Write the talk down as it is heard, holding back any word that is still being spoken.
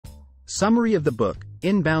Summary of the book,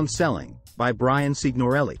 Inbound Selling, by Brian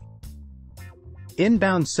Signorelli.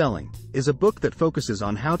 Inbound Selling is a book that focuses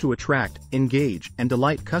on how to attract, engage, and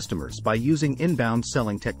delight customers by using inbound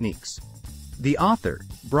selling techniques. The author,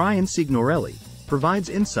 Brian Signorelli, provides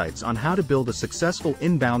insights on how to build a successful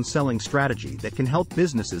inbound selling strategy that can help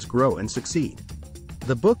businesses grow and succeed.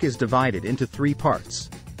 The book is divided into 3 parts.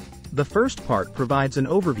 The first part provides an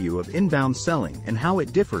overview of inbound selling and how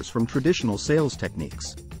it differs from traditional sales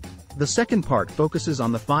techniques. The second part focuses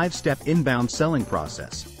on the 5-step inbound selling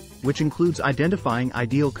process, which includes identifying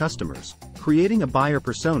ideal customers, creating a buyer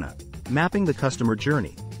persona, mapping the customer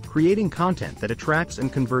journey, creating content that attracts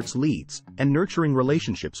and converts leads, and nurturing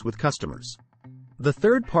relationships with customers. The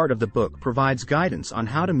third part of the book provides guidance on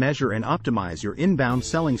how to measure and optimize your inbound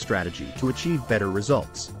selling strategy to achieve better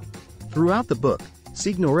results. Throughout the book,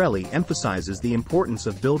 Signorelli emphasizes the importance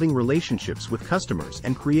of building relationships with customers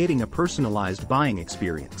and creating a personalized buying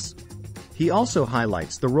experience. He also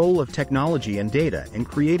highlights the role of technology and data in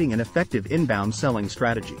creating an effective inbound selling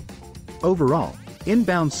strategy. Overall,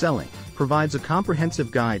 Inbound Selling provides a comprehensive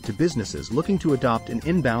guide to businesses looking to adopt an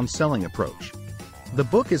inbound selling approach. The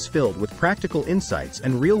book is filled with practical insights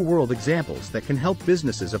and real-world examples that can help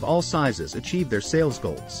businesses of all sizes achieve their sales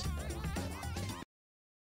goals.